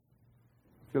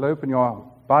If you'll open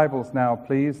your Bibles now,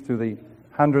 please, to the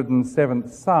 107th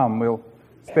Psalm. We'll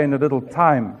spend a little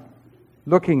time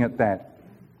looking at that.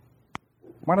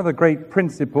 One of the great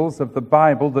principles of the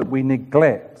Bible that we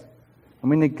neglect,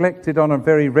 and we neglect it on a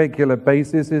very regular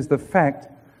basis, is the fact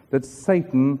that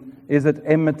Satan is at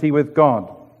enmity with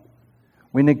God.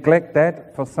 We neglect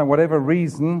that for whatever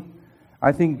reason.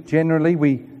 I think generally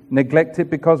we neglect it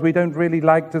because we don't really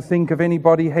like to think of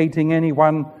anybody hating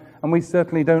anyone, and we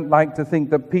certainly don't like to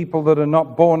think that people that are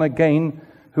not born again,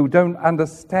 who don't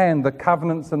understand the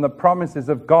covenants and the promises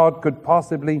of God, could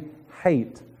possibly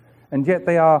hate. And yet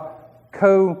they are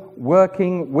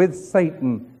co-working with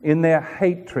Satan in their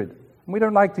hatred. And we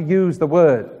don't like to use the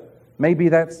word. Maybe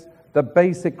that's the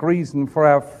basic reason for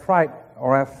our fright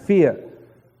or our fear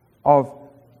of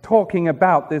talking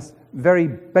about this very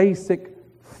basic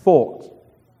thought.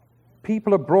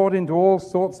 People are brought into all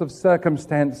sorts of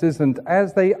circumstances, and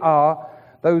as they are,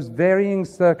 those varying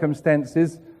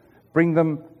circumstances bring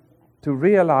them to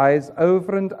realize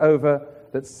over and over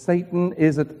that Satan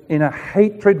is in a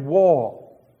hatred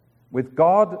war with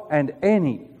God and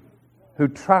any who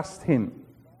trust him.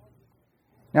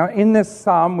 Now, in this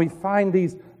psalm, we find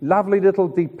these lovely little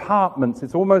departments.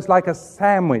 It's almost like a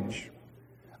sandwich.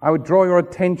 I would draw your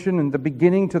attention in the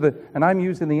beginning to and I'm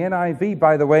using the NIV,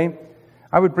 by the way,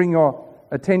 I would bring your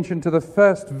attention to the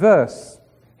first verse.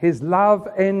 His love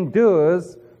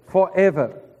endures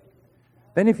forever.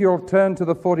 Then if you'll turn to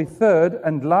the 43rd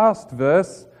and last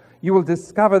verse, you will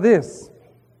discover this.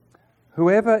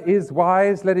 Whoever is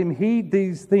wise, let him heed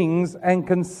these things and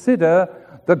consider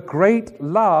the great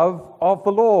love of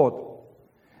the Lord.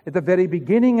 At the very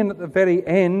beginning and at the very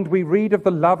end, we read of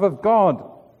the love of God.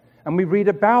 And we read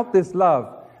about this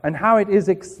love and how it is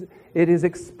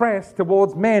expressed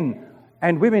towards men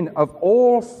and women of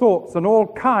all sorts and all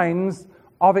kinds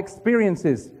of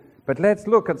experiences. But let's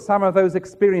look at some of those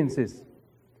experiences.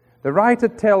 The writer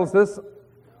tells us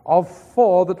of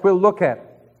four that we'll look at.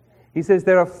 He says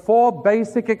there are four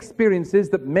basic experiences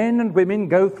that men and women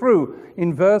go through.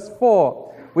 In verse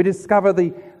 4, we discover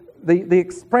the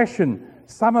expression,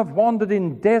 some have wandered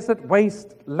in desert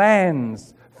waste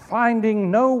lands, finding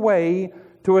no way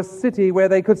to a city where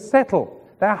they could settle.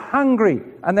 They're hungry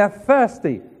and they're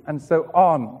thirsty, and so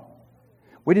on.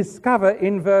 We discover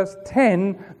in verse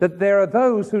 10 that there are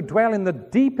those who dwell in the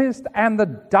deepest and the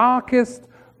darkest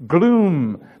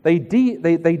gloom. They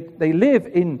live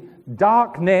in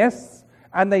darkness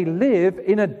and they live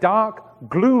in a dark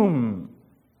gloom.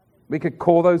 We could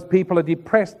call those people a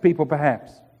depressed people,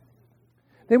 perhaps.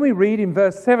 Then we read in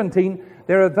verse 17,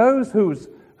 there are those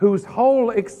whose whole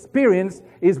experience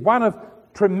is one of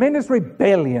tremendous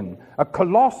rebellion, a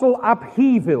colossal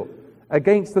upheaval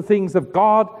against the things of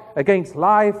God, against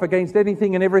life, against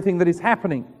anything and everything that is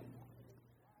happening.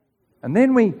 And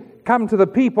then we come to the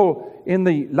people in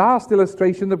the last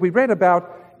illustration that we read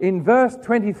about in verse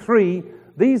 23.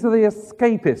 These are the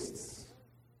escapists.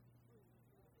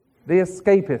 The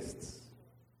escapists.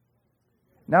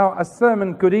 Now, a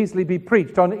sermon could easily be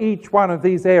preached on each one of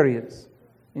these areas.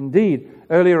 Indeed,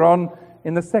 earlier on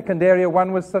in the second area,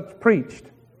 one was such preached.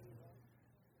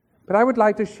 But I would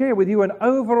like to share with you an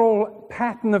overall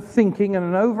pattern of thinking and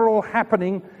an overall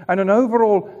happening and an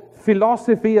overall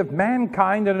philosophy of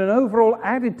mankind and an overall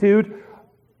attitude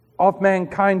of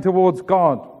mankind towards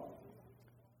God.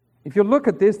 If you look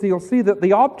at this, you'll see that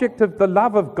the object of the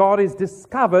love of God is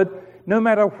discovered no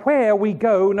matter where we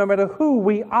go, no matter who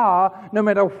we are, no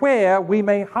matter where we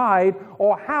may hide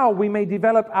or how we may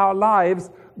develop our lives.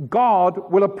 God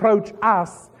will approach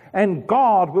us and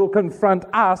God will confront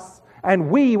us,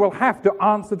 and we will have to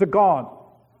answer to God.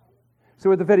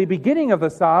 So at the very beginning of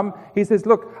the psalm, he says,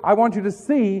 look, I want you to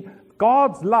see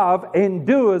God's love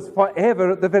endures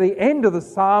forever. At the very end of the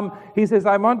psalm, he says,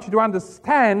 I want you to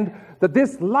understand that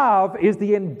this love is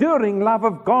the enduring love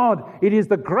of God. It is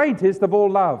the greatest of all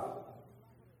love.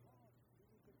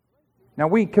 Now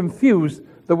we confuse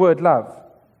the word love.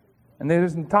 And there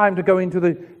isn't time to go into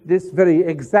this very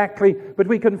exactly, but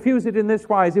we confuse it in this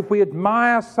wise. If we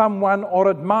admire someone or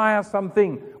admire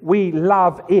something, we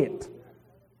love it.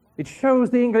 It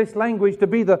shows the English language to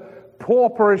be the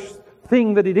pauperish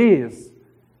thing that it is.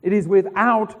 It is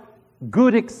without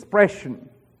good expression.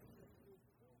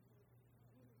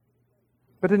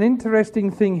 But an interesting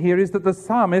thing here is that the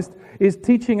psalmist is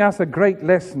teaching us a great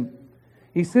lesson.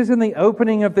 He says in the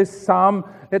opening of this psalm,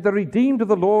 let the redeemed of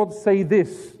the Lord say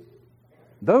this,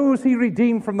 those he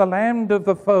redeemed from the land of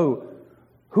the foe,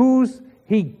 whose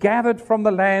he gathered from the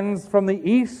lands from the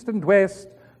east and west,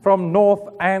 from north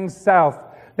and south.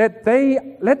 Let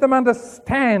them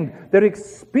understand their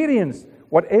experience.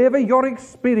 Whatever your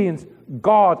experience,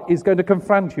 God is going to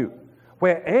confront you.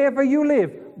 Wherever you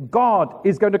live, God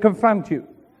is going to confront you.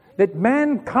 Let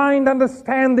mankind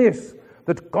understand this,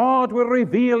 that God will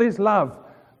reveal his love.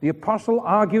 The apostle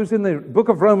argues in the book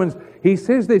of Romans, he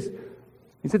says this,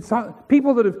 he said,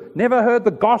 people that have never heard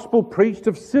the gospel preached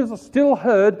have still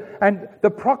heard and the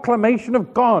proclamation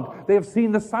of God. They have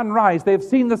seen the sun rise. They have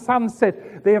seen the sun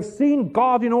set. They have seen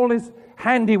God in all his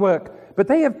handiwork. But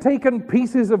they have taken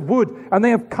pieces of wood and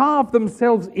they have carved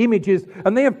themselves images,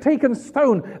 and they have taken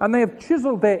stone and they have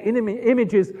chiseled their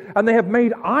images, and they have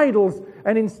made idols.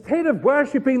 And instead of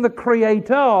worshipping the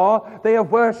Creator, they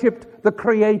have worshipped the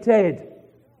created.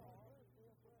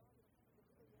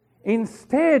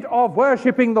 Instead of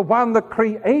worshipping the one that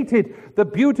created the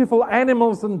beautiful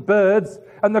animals and birds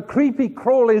and the creepy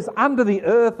crawlies under the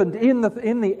earth and in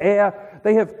the air,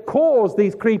 they have caused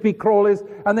these creepy crawlies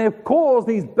and they have caused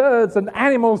these birds and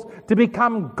animals to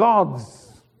become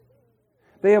gods.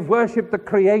 They have worshipped the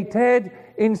created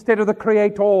instead of the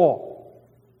Creator.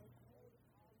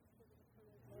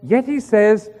 Yet he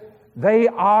says they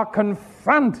are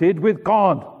confronted with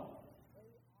God,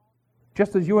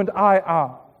 just as you and I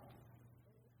are.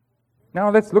 Now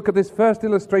let's look at this first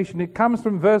illustration. It comes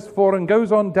from verse 4 and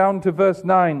goes on down to verse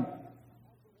 9.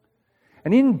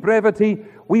 And in brevity,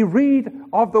 we read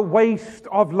of the waste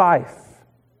of life.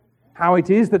 How it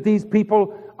is that these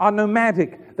people are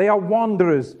nomadic. They are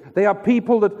wanderers. They are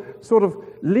people that sort of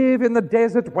live in the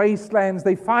desert wastelands.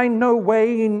 They find no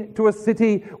way into a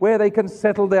city where they can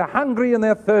settle. They're hungry and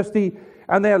they're thirsty,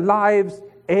 and their lives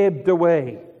ebbed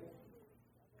away.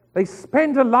 They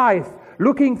spend a life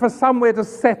looking for somewhere to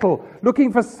settle,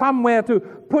 looking for somewhere to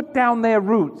put down their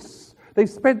roots. They've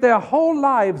spent their whole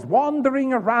lives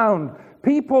wandering around,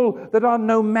 people that are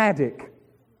nomadic.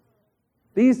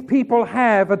 These people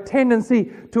have a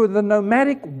tendency to the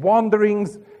nomadic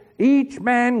wanderings, each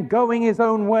man going his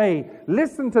own way.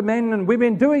 Listen to men and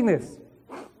women doing this.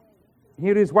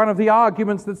 Here is one of the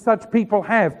arguments that such people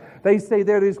have. They say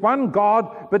there is one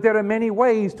God, but there are many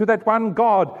ways to that one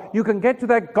God. You can get to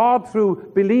that God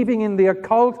through believing in the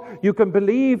occult. You can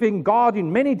believe in God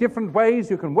in many different ways.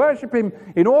 You can worship him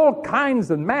in all kinds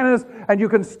and manners, and you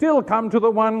can still come to the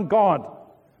one God.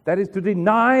 That is to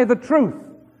deny the truth.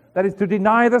 That is to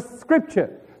deny the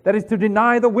Scripture. That is to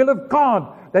deny the will of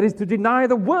God. That is to deny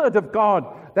the Word of God.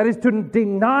 That is to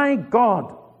deny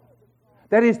God.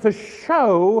 That is to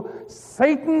show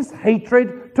Satan's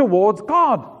hatred towards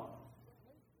God.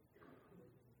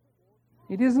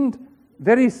 It isn't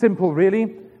very simple,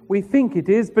 really. We think it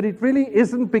is, but it really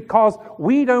isn't, because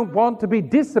we don't want to be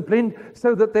disciplined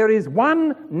so that there is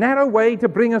one narrow way to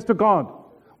bring us to God.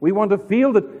 We want to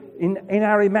feel that in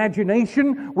our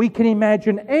imagination we can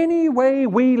imagine any way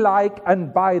we like,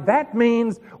 and by that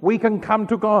means we can come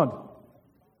to God.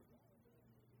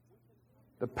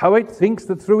 The poet thinks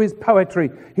that through his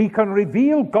poetry he can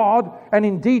reveal God, and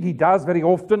indeed he does very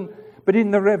often, but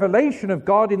in the revelation of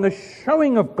God, in the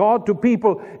showing of God to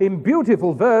people in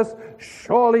beautiful verse,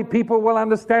 surely people will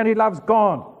understand he loves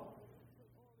God.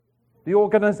 The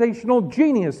organizational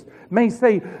genius may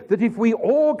say that if we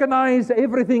organize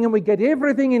everything and we get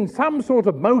everything in some sort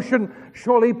of motion,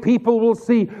 surely people will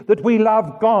see that we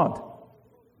love God.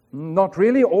 Not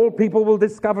really. All people will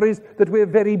discover is that we're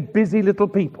very busy little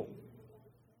people.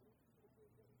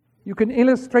 You can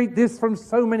illustrate this from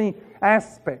so many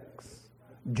aspects.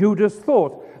 Judas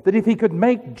thought that if he could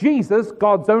make Jesus,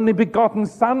 God's only begotten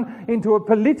Son, into a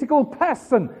political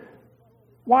person,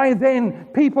 why then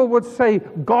people would say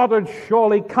God had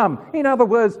surely come. In other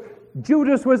words,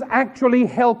 Judas was actually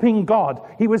helping God.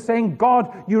 He was saying,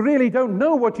 God, you really don't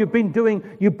know what you've been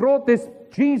doing. You brought this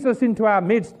Jesus into our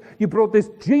midst. You brought this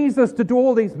Jesus to do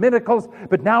all these miracles,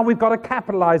 but now we've got to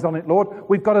capitalize on it, Lord.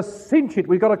 We've got to cinch it.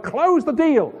 We've got to close the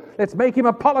deal. Let's make him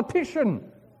a politician.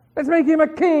 Let's make him a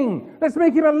king. Let's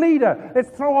make him a leader. Let's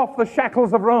throw off the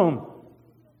shackles of Rome.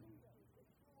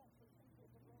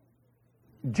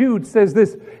 Jude says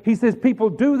this. He says people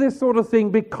do this sort of thing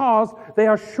because they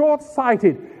are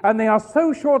short-sighted, and they are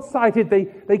so short-sighted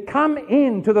they come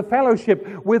into the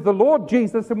fellowship with the Lord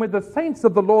Jesus and with the saints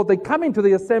of the Lord. They come into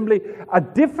the assembly a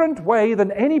different way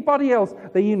than anybody else.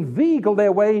 They inveigle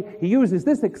their way. He uses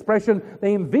this expression,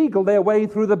 they inveigle their way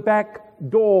through the back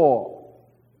door.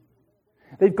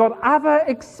 They've got other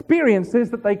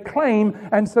experiences that they claim,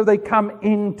 and so they come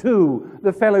into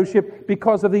the fellowship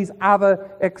because of these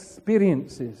other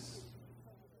experiences.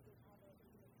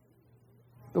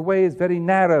 The way is very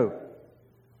narrow.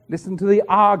 Listen to the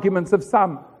arguments of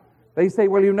some. They say,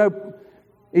 well, you know,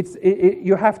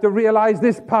 you have to realize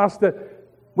this, Pastor.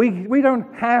 We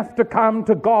don't have to come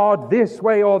to God this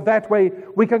way or that way.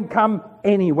 We can come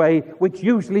any way, which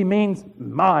usually means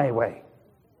my way.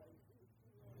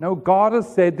 No, God has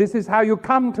said, this is how you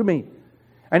come to me.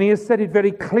 And he has said it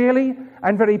very clearly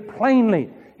and very plainly.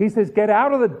 He says, get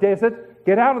out of the desert,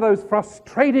 get out of those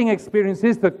frustrating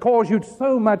experiences that cause you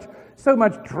so much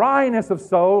dryness of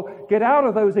soul. Get out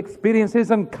of those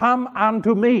experiences and come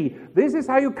unto me. This is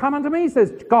how you come unto me,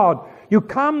 says God. You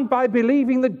come by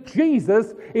believing that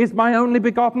Jesus is my only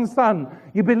begotten Son.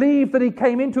 You believe that he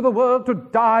came into the world to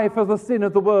die for the sin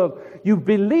of the world. You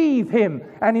believe him,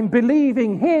 and in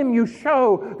believing him, you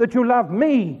show that you love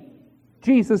me.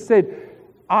 Jesus said,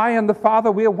 I and the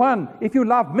Father, we are one. If you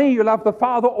love me, you love the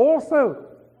Father also.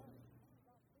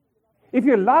 If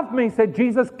you love me, said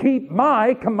Jesus, keep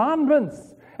my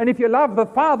commandments. And if you love the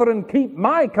Father and keep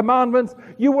my commandments,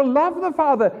 you will love the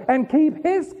Father and keep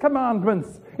his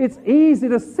commandments. It's easy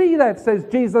to see that, says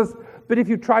Jesus. But if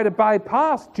you try to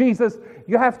bypass Jesus,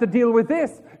 you have to deal with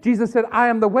this. Jesus said, I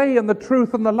am the way and the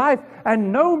truth and the life,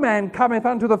 and no man cometh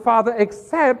unto the Father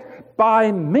except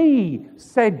by me,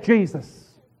 said Jesus.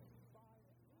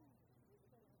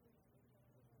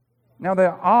 Now,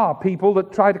 there are people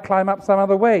that try to climb up some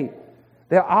other way.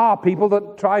 There are people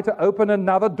that try to open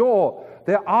another door.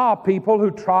 There are people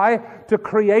who try to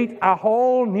create a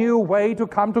whole new way to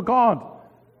come to God.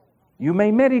 You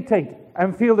may meditate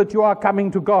and feel that you are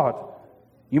coming to God.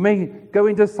 You may go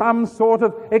into some sort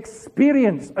of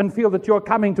experience and feel that you're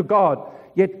coming to God.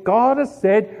 Yet God has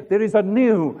said there is a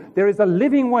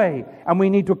living way, and we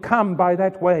need to come by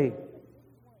that way.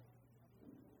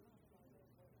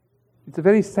 It's a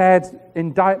very sad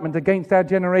indictment against our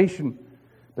generation.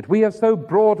 But we have so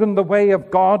broadened the way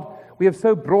of God, we have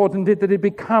so broadened it that it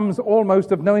becomes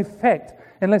almost of no effect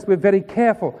unless we're very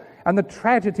careful. And the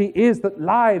tragedy is that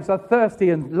lives are thirsty,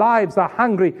 and lives are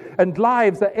hungry, and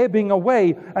lives are ebbing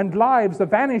away, and lives are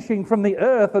vanishing from the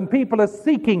earth, and people are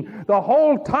seeking the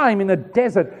whole time in a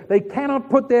desert. They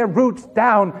cannot put their roots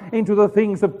down into the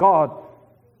things of God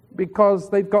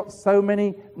because they've got so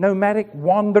many nomadic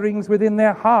wanderings within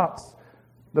their hearts.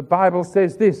 The Bible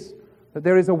says this, that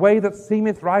there is a way that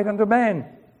seemeth right unto man,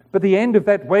 but the end of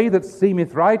that way that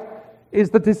seemeth right is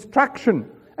the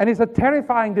destruction, and it's a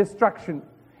terrifying destruction.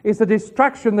 It's a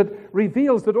destruction that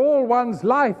reveals that all one's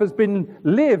life has been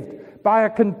lived by a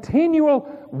continual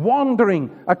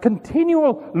wandering, a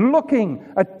continual looking,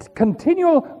 a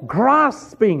continual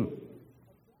grasping.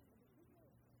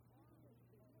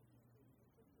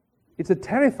 It's a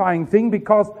terrifying thing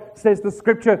because, says the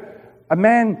Scripture, a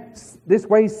man, this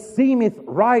way seemeth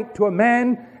right to a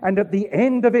man, and at the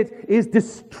end of it is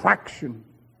destruction.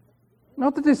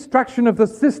 Not the destruction of the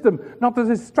system, not the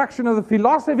destruction of the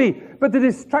philosophy, but the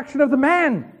destruction of the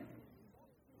man.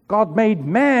 God made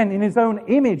man in his own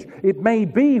image. It may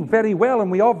be very well, and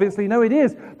we obviously know it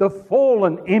is, the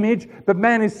fallen image, but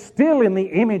man is still in the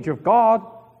image of God.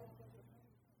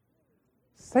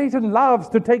 Satan loves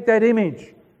to take that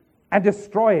image and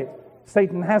destroy it.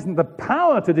 Satan hasn't the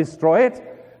power to destroy it,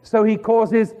 so he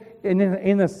causes,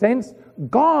 in a sense,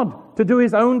 God to do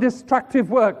his own destructive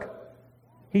work.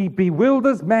 He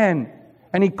bewilders man,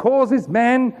 and he causes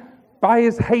man, by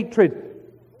his hatred,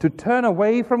 to turn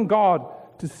away from God,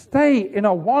 to stay in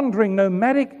a wandering,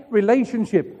 nomadic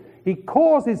relationship. He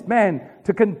causes man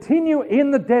to continue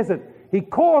in the desert. He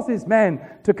causes man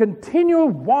to continue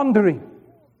wandering.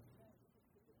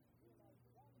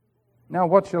 Now,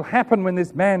 what shall happen when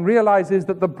this man realizes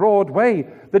that the broad way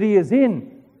that he is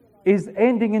in is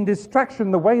ending in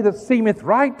destruction, the way that seemeth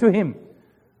right to him?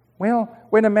 Well,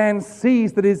 when a man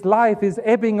sees that his life is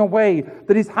ebbing away,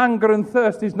 that his hunger and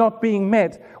thirst is not being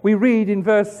met, we read in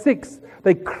verse 6,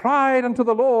 they cried unto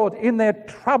the Lord in their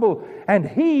trouble, and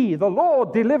he, the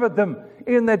Lord, delivered them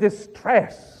in their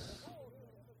distress.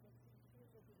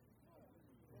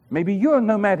 Maybe you're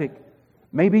nomadic.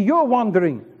 Maybe you're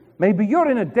wandering. Maybe you're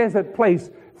in a desert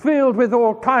place filled with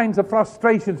all kinds of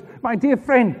frustrations. My dear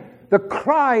friend, the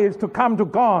cry is to come to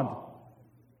God.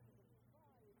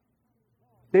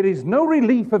 There is no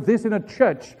relief of this in a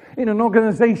church, in an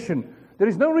organization. There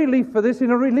is no relief for this in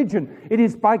a religion. It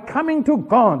is by coming to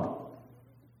God.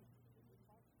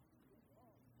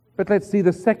 But let's see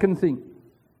the second thing.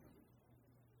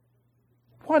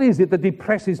 What is it that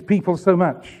depresses people so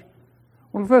much?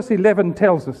 Well, verse 11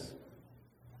 tells us.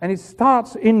 And it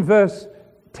starts in verse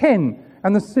 10.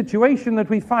 And the situation that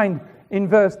we find in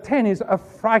verse 10 is a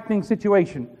frightening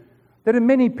situation. There are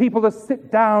many people that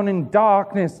sit down in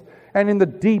darkness and in the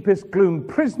deepest gloom,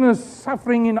 prisoners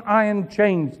suffering in iron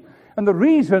chains. And the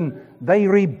reason, they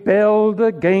rebelled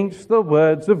against the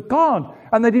words of God,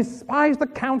 and they despised the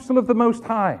counsel of the Most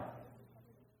High.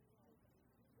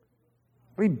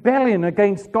 Rebellion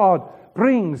against God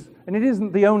brings, and it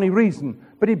isn't the only reason,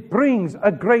 but it brings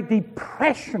a great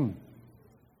depression.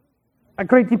 A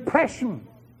great depression.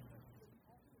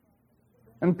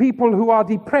 And people who are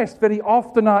depressed very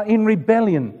often are in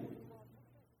rebellion.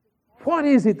 What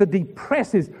is it that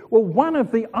depresses? Well, one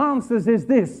of the answers is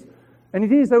this, and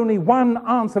it is only one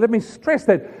answer. Let me stress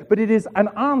that, but it is an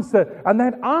answer, and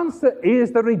that answer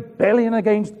is the rebellion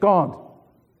against God.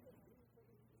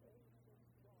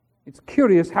 It's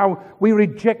curious how we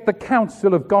reject the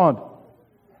counsel of God.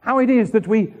 How it is that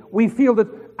we feel that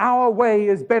our way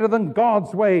is better than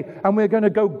God's way, and we're going to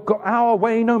go our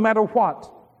way no matter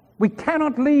what. We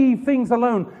cannot leave things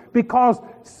alone because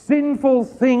sinful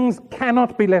things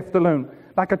cannot be left alone.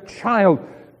 Like a child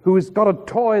who has got a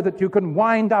toy that you can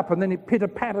wind up and then it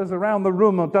pitter-patters around the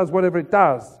room or does whatever it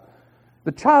does.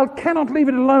 The child cannot leave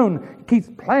it alone. It keeps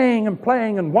playing and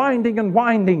playing and winding and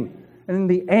winding. And in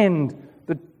the end,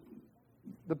 the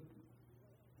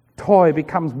toy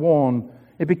becomes worn.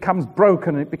 It becomes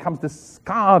broken. It becomes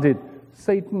discarded.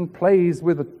 Satan plays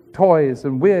with the toys,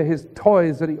 and we're his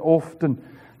toys very often.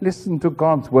 Listen to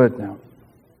God's word now.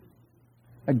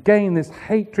 Again, this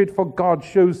hatred for God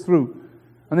shows through.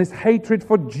 And this hatred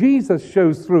for Jesus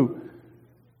shows through.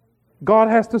 God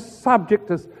has to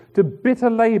subject us to bitter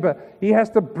labor. He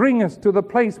has to bring us to the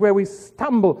place where we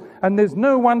stumble and there's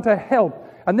no one to help.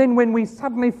 And then when we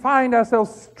suddenly find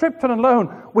ourselves stripped and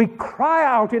alone, we cry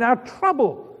out in our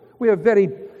trouble. We are very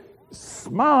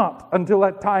smart until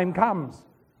that time comes.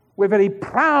 We're very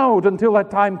proud until that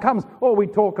time comes. Oh, we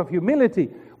talk of humility.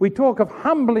 We talk of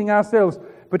humbling ourselves.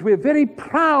 But we're very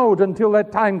proud until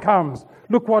that time comes.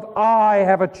 Look what I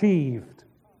have achieved.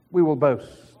 We will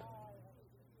boast.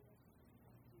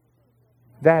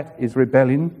 That is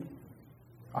rebellion.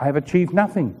 I have achieved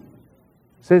nothing.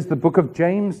 Says the book of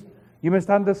James, you must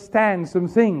understand some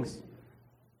things.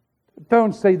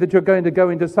 Don't say that you're going to go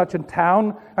into such a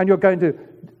town and you're going to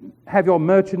have your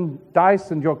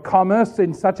merchandise and your commerce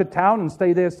in such a town and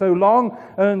stay there so long,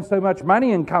 earn so much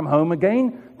money and come home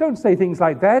again. Don't say things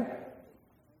like that.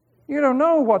 You don't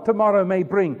know what tomorrow may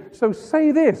bring. So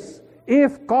say this: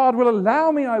 if God will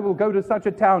allow me, I will go to such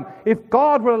a town. If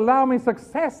God will allow me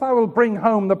success, I will bring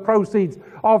home the proceeds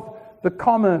of the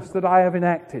commerce that I have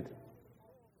enacted.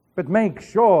 But make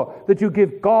sure that you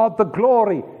give God the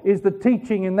glory, is the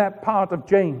teaching in that part of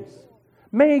James.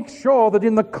 Make sure that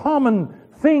in the common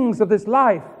things of this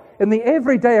life, in the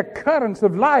everyday occurrence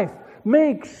of life,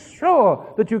 make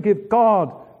sure that you give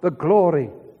God the glory.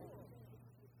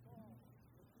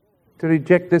 To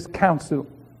reject this counsel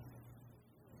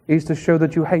is to show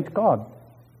that you hate God.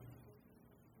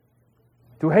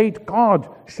 To hate God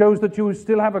shows that you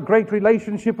still have a great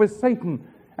relationship with Satan.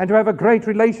 And to have a great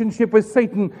relationship with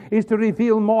Satan is to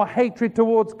reveal more hatred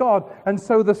towards God. And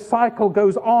so the cycle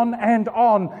goes on and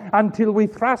on until we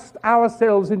thrust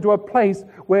ourselves into a place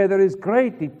where there is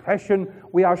great depression.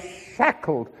 We are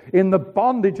shackled in the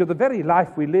bondage of the very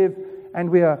life we live, and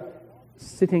we are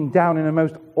sitting down in a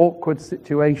most awkward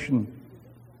situation.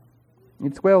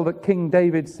 It's well that King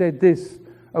David said this: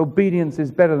 obedience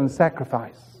is better than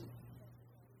sacrifice.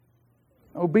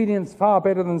 Obedience far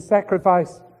better than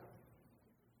sacrifice.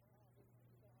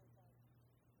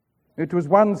 It was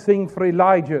one thing for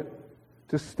Elijah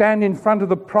to stand in front of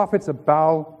the prophets of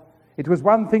Baal. It was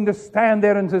one thing to stand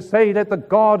there and to say, let the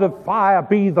God of fire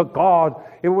be the God.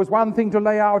 It was one thing to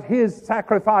lay out his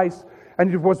sacrifice.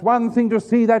 And it was one thing to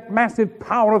see that massive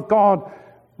power of God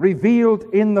revealed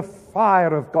in the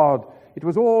fire of God. It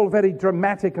was all very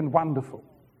dramatic and wonderful.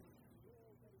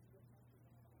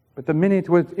 But the minute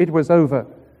it was over,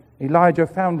 Elijah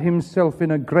found himself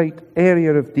in a great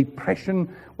area of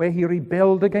depression where he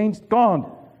rebelled against God.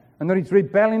 And that his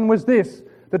rebellion was this: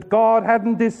 that God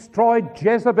hadn't destroyed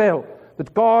Jezebel,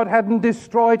 that God hadn't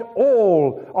destroyed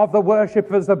all of the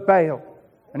worshippers of Baal.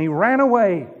 And he ran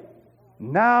away.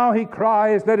 Now he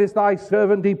cries, let thy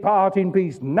servant depart in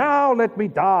peace. Now let me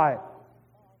die.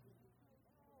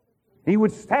 He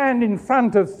would stand in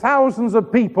front of thousands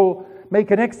of people, make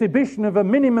an exhibition of a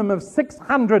minimum of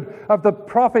 600 of the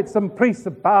prophets and priests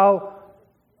of Baal,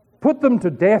 put them to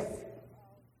death,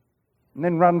 and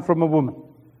then run from a woman.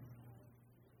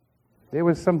 There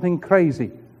was something crazy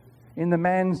in the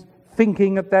man's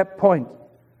thinking at that point.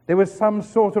 There was some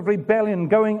sort of rebellion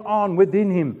going on within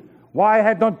him. Why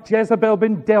had not Jezebel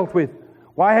been dealt with?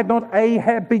 Why had not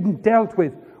Ahab been dealt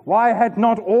with? Why had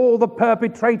not all the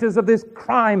perpetrators of this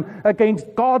crime against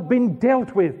God been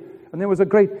dealt with? And there was a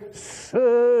great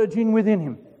surging within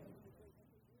him.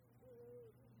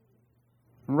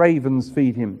 Ravens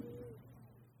feed him,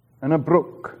 and a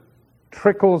brook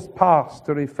trickles past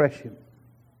to refresh him.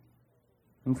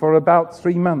 And for about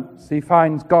 3 months he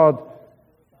finds God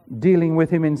dealing with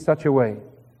him in such a way.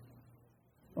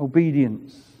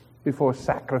 Obedience before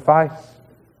sacrifice.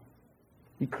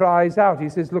 He cries out, he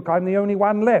says, look, I'm the only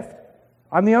one left.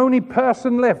 I'm the only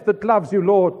person left that loves you,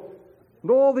 Lord.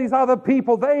 And all these other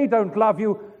people, they don't love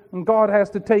you. And God has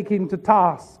to take him to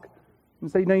task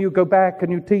and say, no, you go back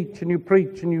and you teach and you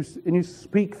preach and you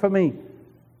speak for me.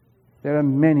 There are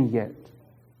many yet.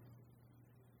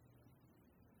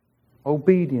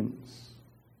 Obedience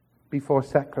before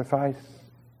sacrifice.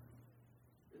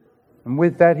 And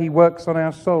with that, he works on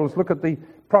our souls. Look at the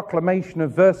proclamation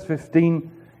of verse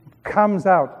 15. It comes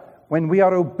out when we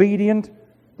are obedient,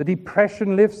 the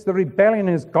depression lifts, the rebellion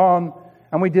is gone,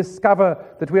 and we discover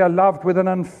that we are loved with an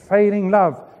unfailing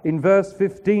love. In verse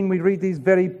 15, we read these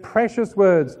very precious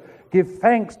words, give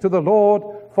thanks to the Lord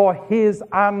for his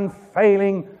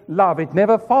unfailing love. It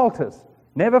never falters,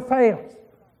 never fails.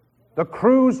 The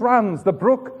cruse runs, the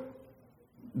brook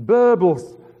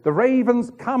burbles, the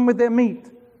ravens come with their meat.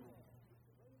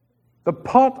 The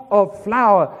pot of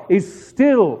flour is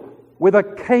still with a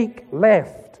cake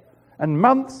left, and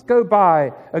months go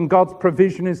by, and God's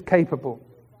provision is capable.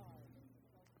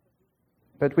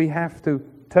 But we have to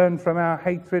turn from our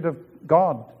hatred of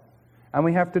God, and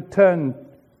we have to turn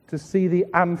to see the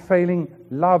unfailing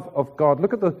love of God.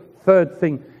 Look at the third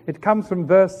thing. It comes from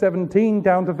verse 17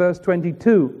 down to verse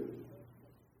 22.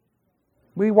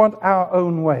 We want our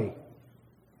own way.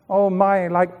 Oh my,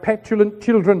 like petulant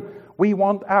children, we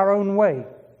want our own way.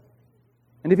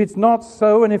 And if it's not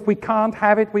so, and if we can't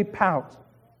have it, we pout.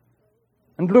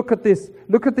 And look at this.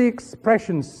 Look at the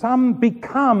expression. Some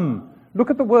become.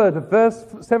 Look at the word of verse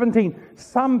 17.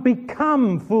 Some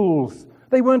become fools.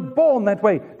 They weren't born that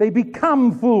way. They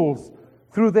become fools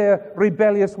through their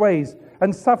rebellious ways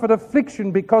and suffered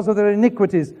affliction because of their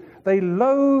iniquities. They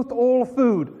loathed all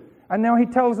food. And now he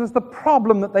tells us the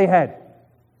problem that they had.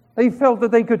 They felt that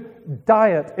they could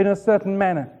diet in a certain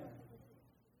manner.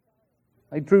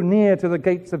 They drew near to the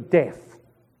gates of death.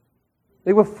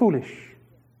 They were foolish.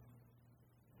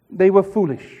 They were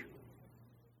foolish.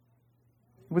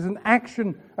 It was an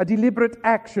action, a deliberate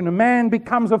action. A man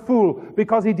becomes a fool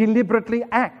because he deliberately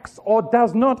acts or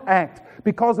does not act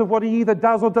because of what he either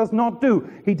does or does not do.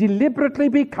 He deliberately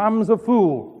becomes a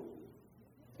fool.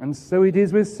 And so it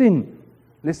is with sin.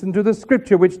 Listen to the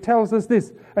scripture which tells us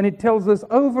this, and it tells us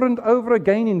over and over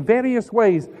again in various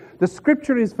ways. The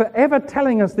scripture is forever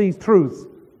telling us these truths.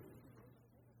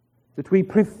 That we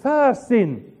prefer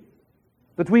sin,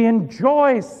 that we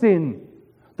enjoy sin,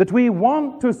 that we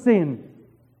want to sin,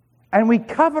 and we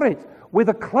cover it with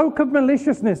a cloak of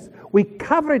maliciousness. We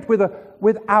cover it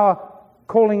with our,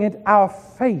 calling it our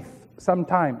faith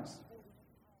sometimes.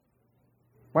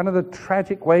 One of the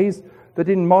tragic ways that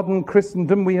in modern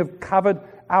Christendom we have covered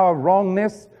our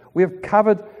wrongness, we have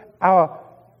covered our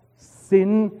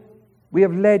sin, we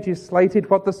have legislated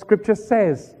what the Scripture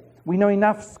says. We know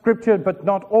enough Scripture, but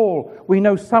not all. We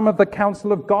know some of the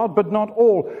counsel of God, but not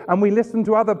all. And we listen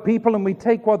to other people and we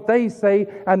take what they say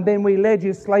and then we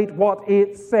legislate what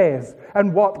it says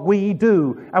and what we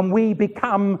do. And we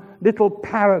become little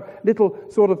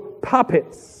sort of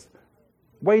puppets,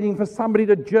 waiting for somebody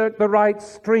to jerk the right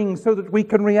string so that we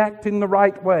can react in the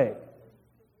right way.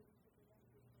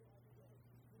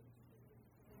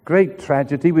 Great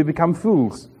tragedy, we become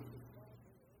fools.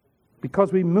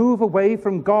 Because we move away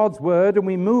from God's word and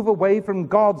we move away from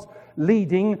God's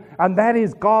leading, and that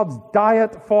is God's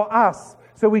diet for us.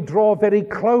 So we draw very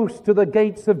close to the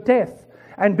gates of death.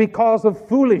 And because of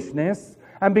foolishness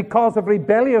and because of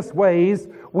rebellious ways,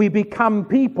 we become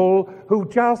people who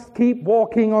just keep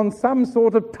walking on some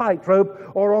sort of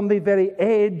tightrope or on the very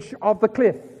edge of the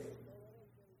cliff.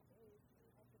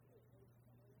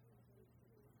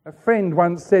 A friend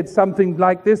once said something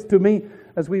like this to me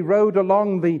as we rode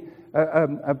along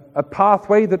a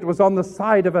pathway that was on the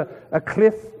side of a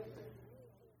cliff.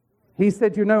 He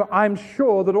said, you know, I'm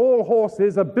sure that all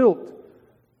horses are built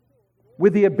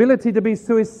with the ability to be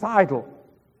suicidal.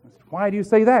 I said, why do you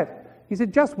say that? He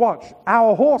said, just watch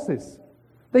our horses.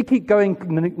 They keep going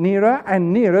nearer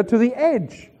and nearer to the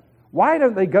edge. Why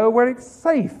don't they go where it's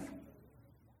safe?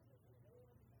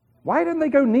 Why don't they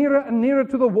go nearer and nearer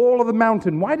to the wall of the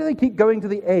mountain? Why do they keep going to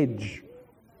the edge?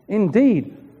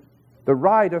 Indeed, the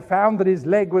rider found that his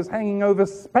leg was hanging over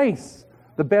space.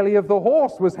 The belly of the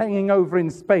horse was hanging over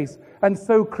in space. And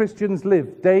so Christians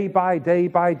live day by day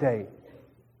by day.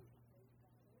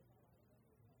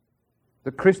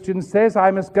 The Christian says,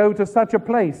 I must go to such a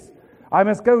place. I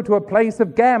must go to a place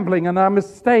of gambling and I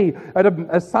must stay at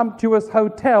a sumptuous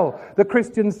hotel. The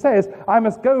Christian says, I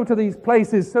must go to these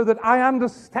places so that I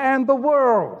understand the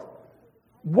world.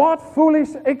 What foolish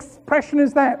expression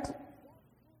is that?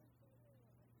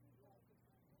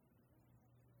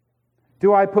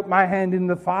 Do I put my hand in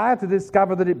the fire to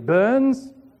discover that it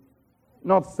burns?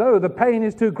 Not so. The pain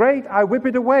is too great. I whip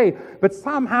it away. But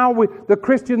somehow the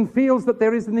Christian feels that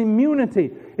there is an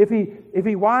immunity. If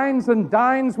he wines and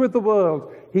dines with the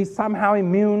world, he's somehow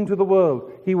immune to the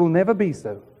world. He will never be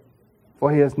so,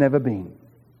 for he has never been.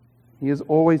 He has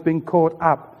always been caught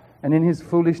up, and in his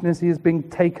foolishness he has been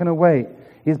taken away.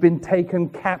 He has been taken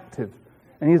captive,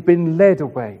 and he has been led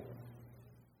away.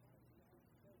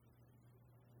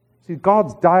 See,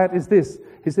 God's diet is this.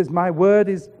 He says, my word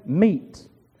is meat.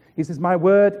 He says, my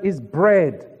word is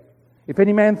bread. If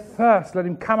any man thirst, let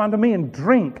him come unto me and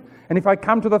drink. And if I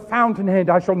come to the fountainhead,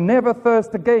 I shall never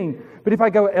thirst again. But if I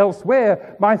go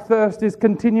elsewhere, my thirst is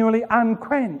continually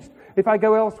unquenched. If I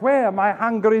go elsewhere, my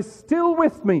hunger is still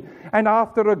with me. And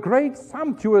after a great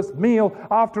sumptuous meal,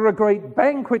 after a great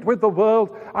banquet with the world,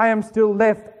 I am still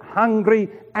left hungry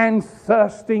and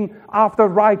thirsting after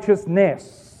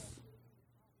righteousness.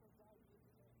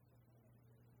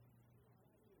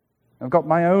 I've got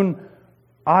my own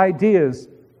ideas,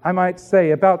 I might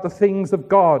say, about the things of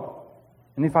God.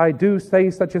 And if I do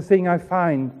say such a thing, I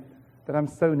find that I'm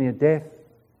so near death.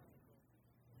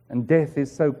 And death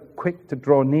is so quick to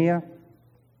draw near.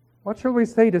 What shall we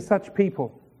say to such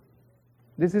people?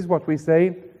 This is what we say.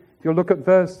 If you'll look at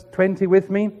verse 20 with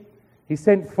me. He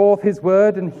sent forth his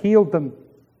word and healed them.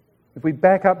 If we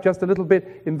back up just a little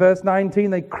bit, in verse 19,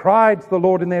 they cried to the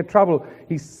Lord in their trouble.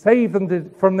 He saved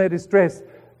them from their distress.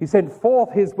 He sent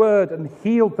forth his word and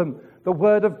healed them. The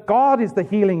word of God is the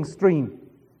healing stream.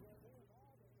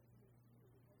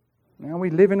 Now we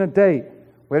live in a day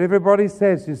where everybody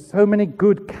says there's so many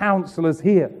good counselors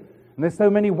here, and there's so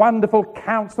many wonderful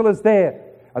counselors there,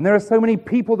 and there are so many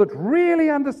people that really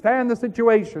understand the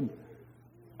situation.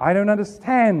 I don't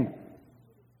understand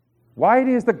why it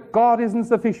is that God isn't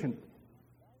sufficient.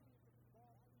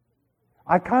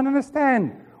 I can't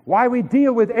understand why we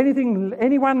deal with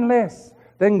anyone less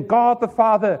than God the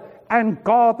Father and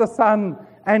God the Son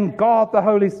and God the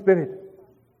Holy Spirit.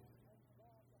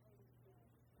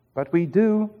 But we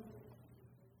do,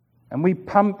 and we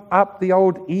pump up the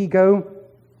old ego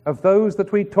of those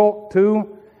that we talk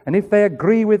to, and if they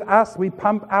agree with us, we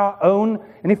pump our own,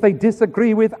 and if they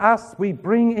disagree with us, we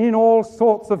bring in all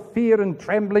sorts of fear and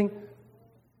trembling.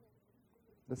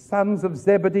 The sons of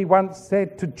Zebedee once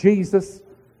said to Jesus,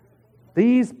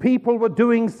 these people were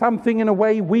doing something in a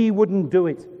way we wouldn't do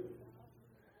it. Do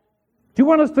you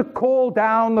want us to call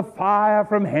down the fire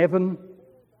from heaven?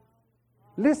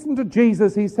 Listen to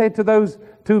Jesus. He said to those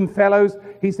two fellows,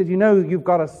 he said, you know, you've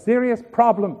got a serious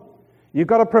problem. You've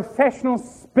got a professional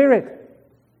spirit.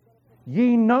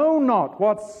 Ye know not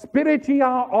what spirit ye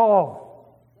are of.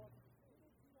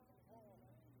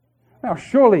 Now,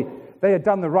 surely they had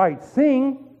done the right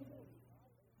thing.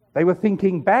 They were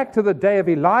thinking back to the day of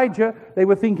Elijah. They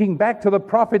were thinking back to the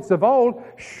prophets of old.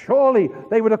 Surely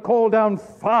they would have called down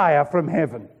fire from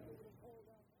heaven.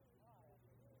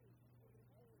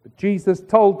 But Jesus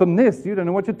told them this. You don't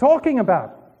know what you're talking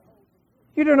about.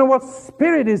 You don't know what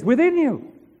spirit is within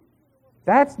you.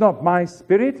 That's not my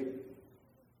spirit.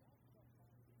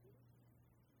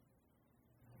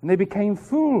 And they became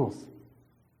fools.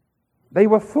 They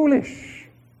were foolish.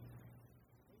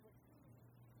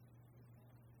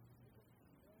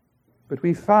 But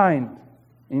we find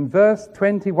in verse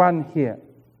 21 here,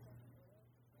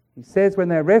 he says, when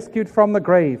they're rescued from the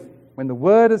grave, when the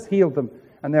word has healed them,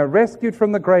 and they're rescued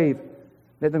from the grave,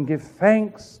 let them give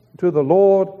thanks to the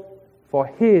Lord for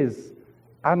his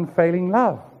unfailing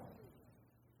love.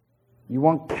 You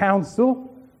want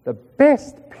counsel? The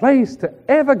best place to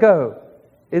ever go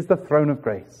is the throne of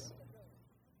grace.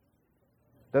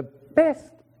 The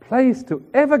best place to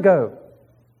ever go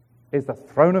is the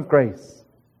throne of grace.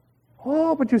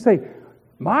 Oh, but you say,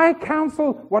 my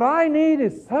counsel, what I need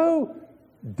is so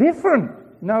different.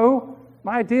 No,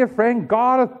 my dear friend,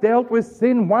 God hath dealt with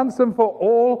sin once and for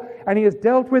all, and he has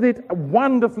dealt with it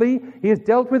wonderfully. He has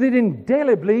dealt with it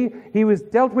indelibly. He has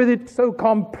dealt with it so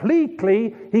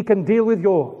completely, he can deal with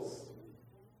yours.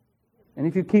 And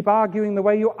if you keep arguing the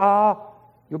way you are,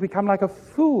 you'll become like a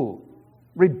fool,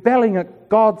 rebelling at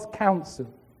God's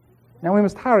counsel. Now we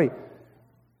must hurry.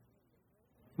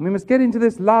 We must get into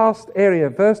this last area,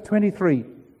 verse 23.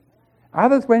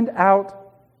 Others went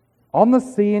out on the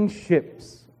sea in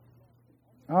ships.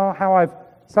 Oh, how I've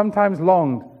sometimes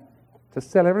longed to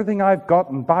sell everything I've got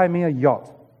and buy me a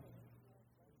yacht.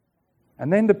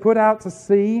 And then to put out to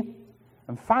sea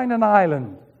and find an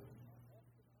island.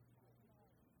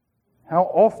 How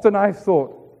often I've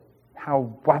thought,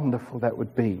 how wonderful that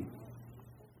would be.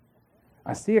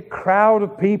 I see a crowd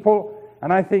of people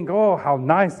and I think, oh, how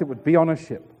nice it would be on a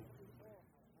ship.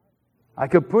 I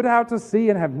could put out to sea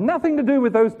and have nothing to do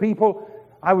with those people.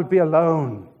 I would be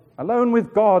alone. Alone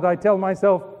with God, I tell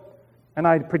myself, and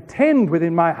I pretend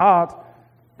within my heart,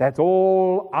 that's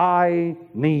all I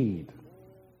need.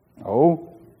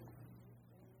 Oh,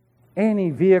 any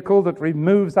vehicle that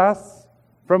removes us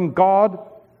from God,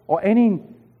 or any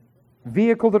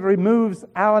vehicle that removes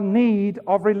our need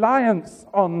of reliance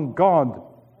on God,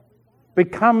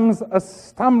 becomes a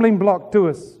stumbling block to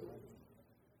us.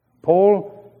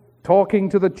 Paul, talking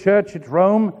to the church at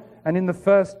Rome, and in the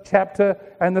first chapter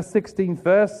and the 16th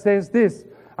verse, says this,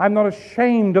 I'm not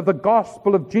ashamed of the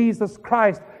gospel of Jesus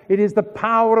Christ. It is the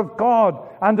power of God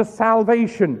unto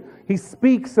salvation. He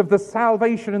speaks of the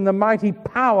salvation and the mighty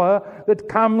power that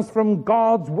comes from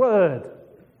God's word.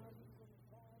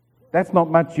 That's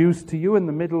not much use to you in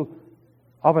the middle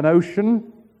of an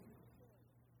ocean.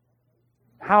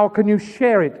 How can you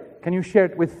share it? Can you share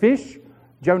it with fish?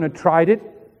 Jonah tried it.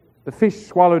 The fish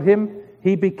swallowed him.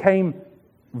 He became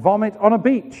vomit on a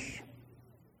beach.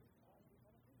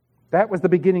 That was the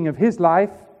beginning of his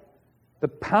life. The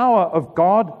power of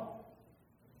God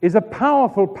is a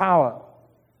powerful power.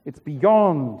 It's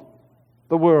beyond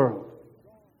the world.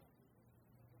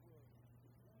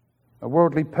 A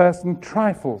worldly person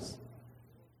trifles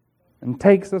and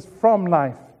takes us from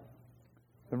life.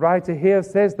 The writer here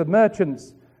says the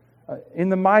merchants in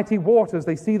the mighty waters,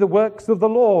 they see the works of the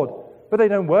Lord, but they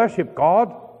don't worship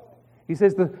God. He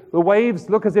says the waves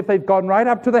look as if they've gone right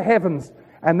up to the heavens,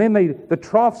 and then the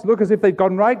troughs look as if they've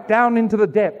gone right down into the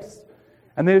depths.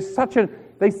 And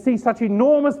they see such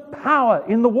enormous power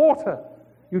in the water.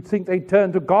 You'd think they'd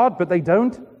turn to God, but they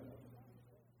don't.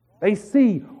 They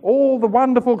see all the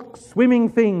wonderful swimming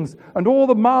things and all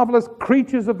the marvelous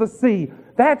creatures of the sea.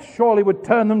 That surely would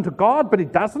turn them to God, but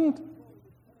it doesn't.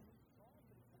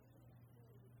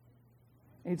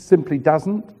 It simply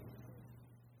doesn't.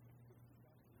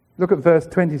 Look at verse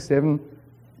 27.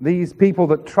 These people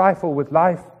that trifle with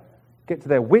life get to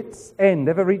their wits' end.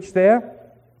 Ever reach there?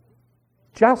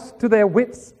 Just to their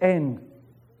wits' end.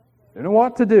 Don't know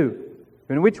what to do.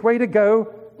 Don't know which way to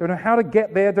go. Don't know how to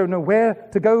get there. Don't know where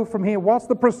to go from here. What's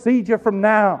the procedure from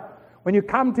now? When you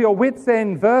come to your wits'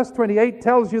 end, verse 28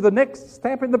 tells you the next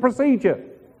step in the procedure.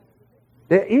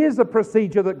 There is a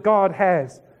procedure that God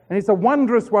has, and it's a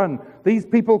wondrous one. These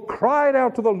people cried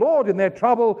out to the Lord in their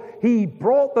trouble. He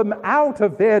brought them out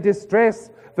of their distress.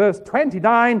 Verse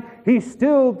 29, He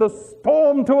stilled the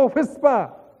storm to a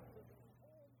whisper.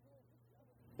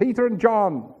 Peter and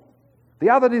John, the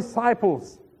other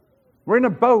disciples, were in a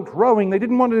boat rowing. They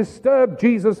didn't want to disturb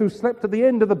Jesus, who slept at the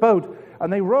end of the boat.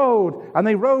 And they rowed, and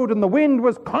they rowed, and the wind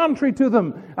was contrary to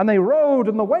them. And they rowed,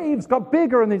 and the waves got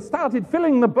bigger, and they started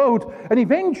filling the boat. And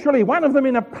eventually, one of them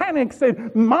in a panic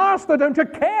said, Master, don't you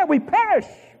care? We perish.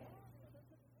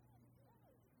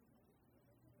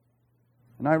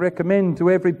 And I recommend to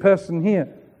every person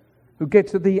here who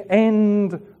gets to the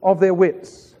end of their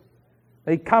wits,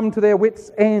 they come to their wits'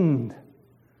 end.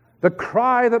 The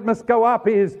cry that must go up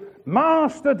is,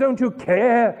 Master, don't you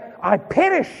care? I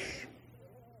perish.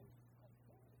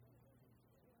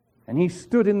 And he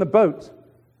stood in the boat.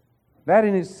 That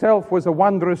in itself was a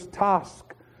wondrous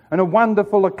task and a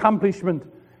wonderful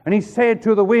accomplishment. And he said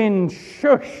to the wind,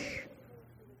 shush,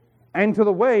 and to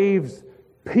the waves,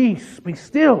 peace, be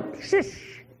still,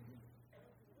 shush.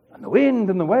 And the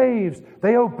wind and the waves,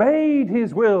 they obeyed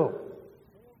his will.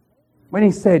 When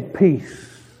he said, peace,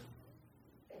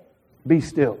 be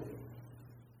still.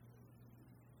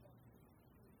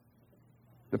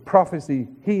 The prophecy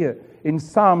here in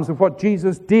Psalms of what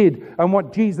Jesus did and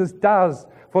what Jesus does.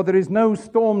 For there is no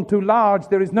storm too large,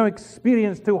 there is no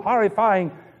experience too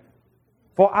horrifying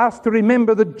for us to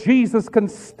remember that Jesus can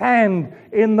stand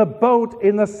in the boat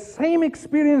in the same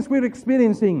experience we're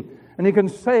experiencing. And he can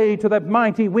say to that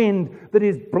mighty wind that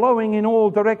is blowing in all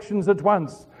directions at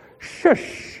once,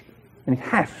 shush. And it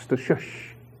has to shush.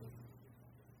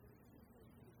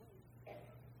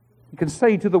 You can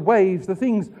say to the waves, the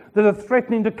things that are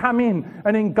threatening to come in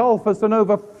and engulf us and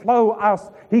overflow us,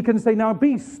 he can say, now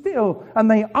be still, and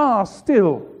they are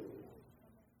still.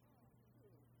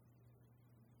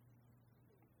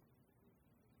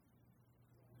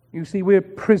 You see, we're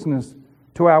prisoners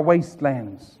to our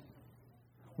wastelands.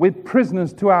 We're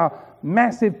prisoners to our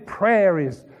massive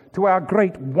prairies, to our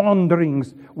great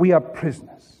wanderings. We are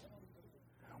prisoners.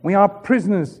 We are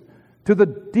prisoners to the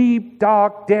deep,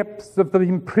 dark depths of the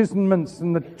imprisonments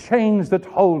and the chains that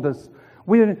hold us.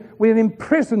 We're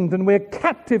imprisoned and we're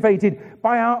captivated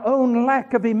by our own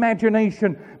lack of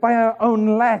imagination, by our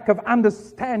own lack of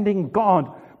understanding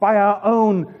God, by our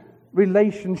own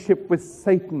relationship with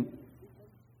Satan.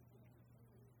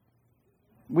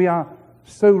 We are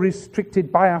so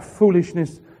restricted by our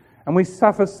foolishness, and we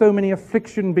suffer so many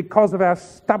affliction because of our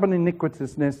stubborn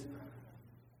iniquitousness.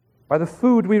 by the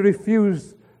food we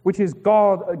refuse, which is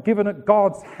God given at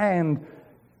God's hand,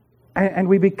 and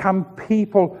we become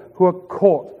people who are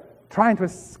caught, trying to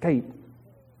escape.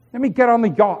 Let me get on the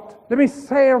yacht. Let me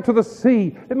sail to the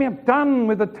sea. Let me have done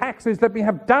with the taxes. Let me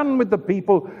have done with the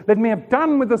people. Let me have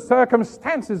done with the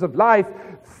circumstances of life.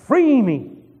 Free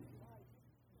me.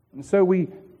 And so we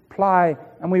ply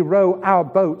and we row our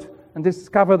boat and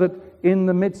discover that in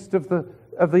the midst of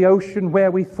the ocean where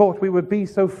we thought we would be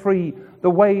so free, the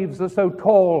waves are so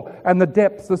tall and the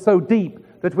depths are so deep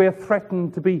that we're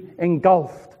threatened to be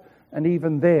engulfed. And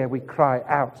even there we cry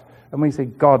out and we say,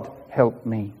 God, help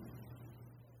me.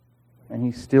 And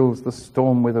he stills the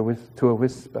storm to a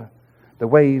whisper. The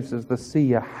waves as the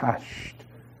sea are hushed.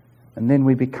 And then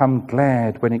we become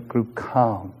glad when it grew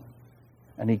calm.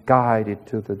 And he guided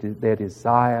to their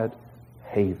desired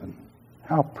haven.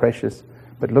 How precious.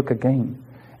 But look again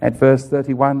at verse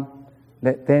 31.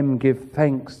 Let them give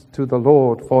thanks to the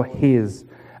Lord for his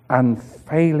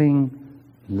unfailing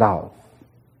love.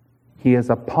 He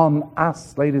is upon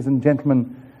us, ladies and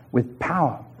gentlemen, with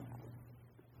power.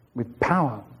 With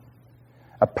power.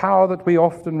 A power that we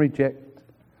often reject.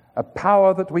 A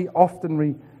power that we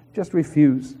often just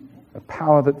refuse. A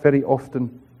power that very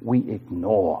often we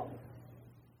ignore.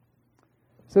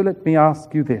 So let me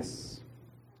ask you this.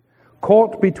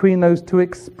 Caught between those two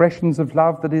expressions of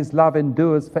love, that is, love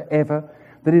endures forever,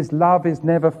 that is, love is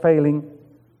never failing,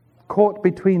 caught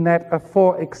between that are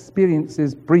four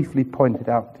experiences briefly pointed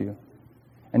out to you.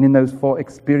 And in those four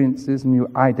experiences, and you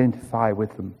identify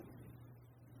with them.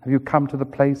 Have you come to the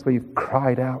place where you've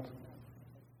cried out?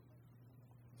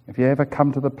 Have you ever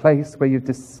come to the place where you've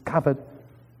discovered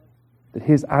that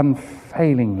his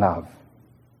unfailing love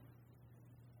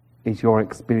is your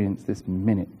experience this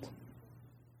minute?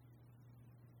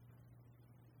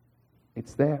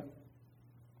 It's there.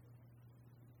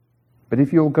 But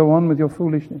if you'll go on with your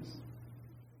foolishness,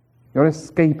 your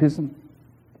escapism,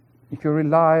 if you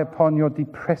rely upon your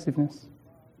depressiveness,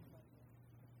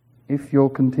 if you'll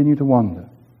continue to wander,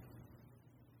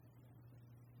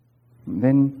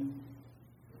 then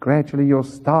gradually you'll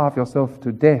starve yourself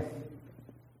to death,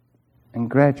 and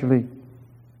gradually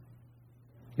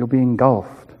you'll be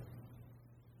engulfed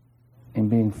in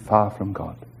being far from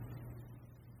God.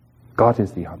 God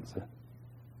is the answer.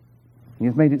 He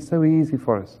has made it so easy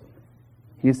for us.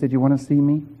 He has said, you want to see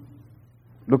me?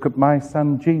 Look at my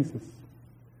son Jesus.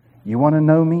 You want to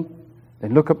know me?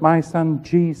 Then look at my son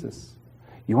Jesus.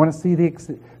 You want to see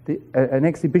an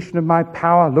exhibition of my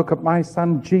power? Look at my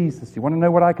son Jesus. You want to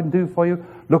know what I can do for you?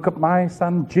 Look at my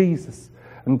son Jesus.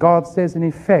 And God says, in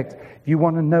effect, you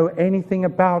want to know anything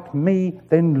about me?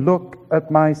 Then look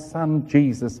at my son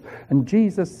Jesus. And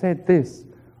Jesus said this,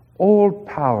 all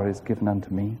power is given unto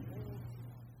me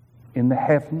in the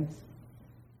heavens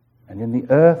and in the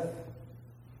earth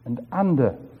and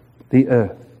under the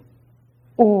earth.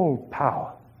 All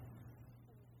power.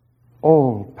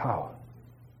 All power.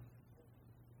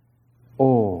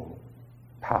 All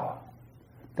power.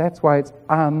 That's why it's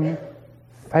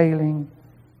unfailing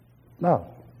love.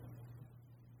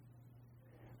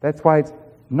 That's why it's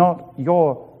not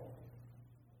your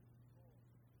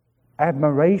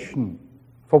admiration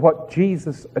for what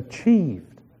Jesus achieved,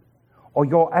 or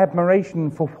your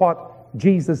admiration for what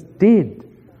Jesus did,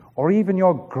 or even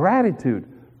your gratitude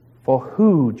for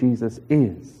who Jesus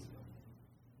is.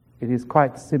 It is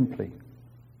quite simply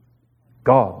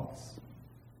God's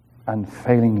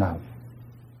unfailing love.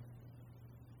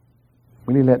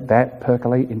 Will you let that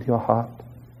percolate into your heart?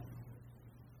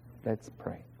 Let's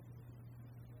pray.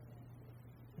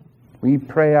 We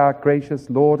pray, our gracious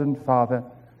Lord and Father,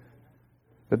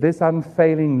 that this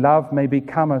unfailing love may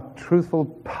become a truthful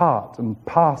part and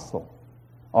parcel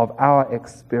of our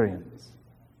experience.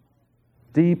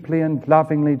 Deeply and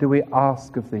lovingly do we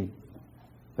ask of Thee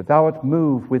that Thou would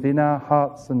move within our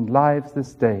hearts and lives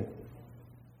this day,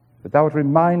 that Thou would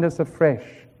remind us afresh,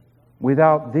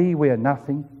 without Thee we are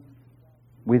nothing,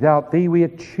 without Thee we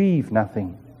achieve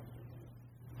nothing,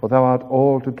 for Thou art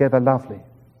altogether lovely.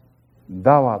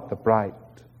 Thou art the bright,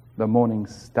 the morning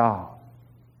star.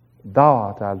 Thou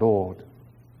art our Lord,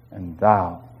 and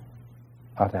Thou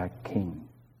art our King.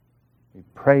 We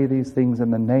pray these things in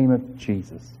the name of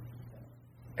Jesus.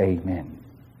 Amen.